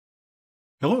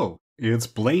Hello, it's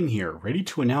Blaine here, ready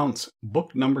to announce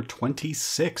book number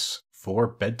 26 for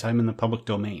Bedtime in the Public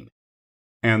Domain.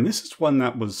 And this is one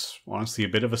that was honestly a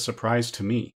bit of a surprise to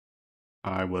me.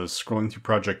 I was scrolling through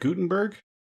Project Gutenberg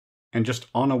and just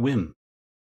on a whim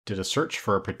did a search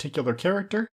for a particular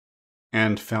character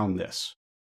and found this.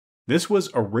 This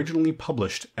was originally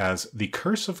published as The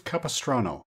Curse of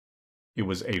Capistrano. It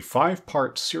was a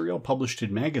 5-part serial published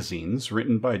in magazines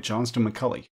written by Johnston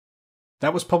McCulley.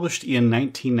 That was published in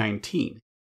 1919,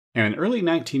 and in early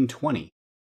 1920,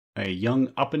 a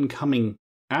young up-and-coming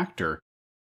actor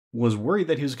was worried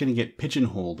that he was going to get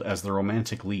pigeonholed as the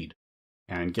romantic lead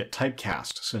and get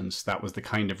typecast, since that was the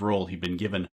kind of role he'd been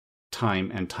given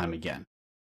time and time again.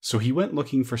 So he went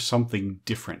looking for something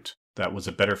different that was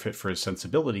a better fit for his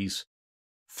sensibilities,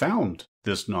 found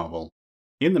this novel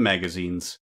in the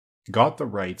magazines, got the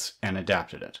rights, and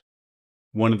adapted it.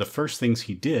 One of the first things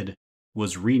he did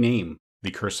was rename The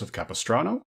Curse of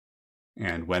Capistrano,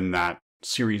 and when that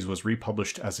series was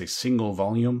republished as a single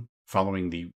volume following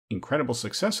the incredible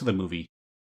success of the movie,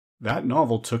 that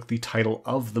novel took the title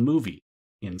of the movie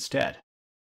instead.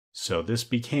 So this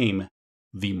became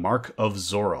The Mark of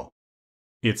Zorro.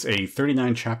 It's a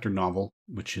 39-chapter novel,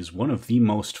 which is one of the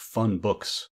most fun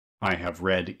books I have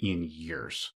read in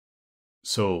years.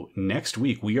 So next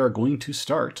week we are going to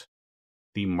start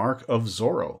The Mark of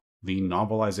Zorro, the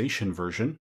novelization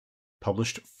version,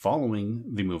 published following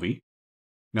the movie.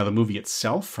 Now, the movie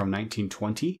itself from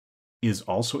 1920 is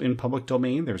also in public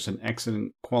domain. There's an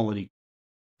excellent quality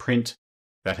print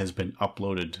that has been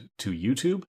uploaded to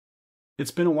YouTube.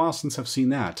 It's been a while since I've seen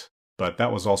that, but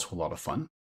that was also a lot of fun.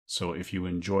 So if you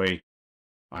enjoy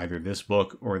either this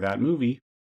book or that movie,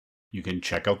 you can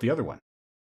check out the other one.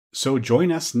 So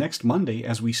join us next Monday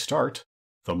as we start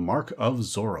The Mark of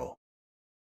Zorro.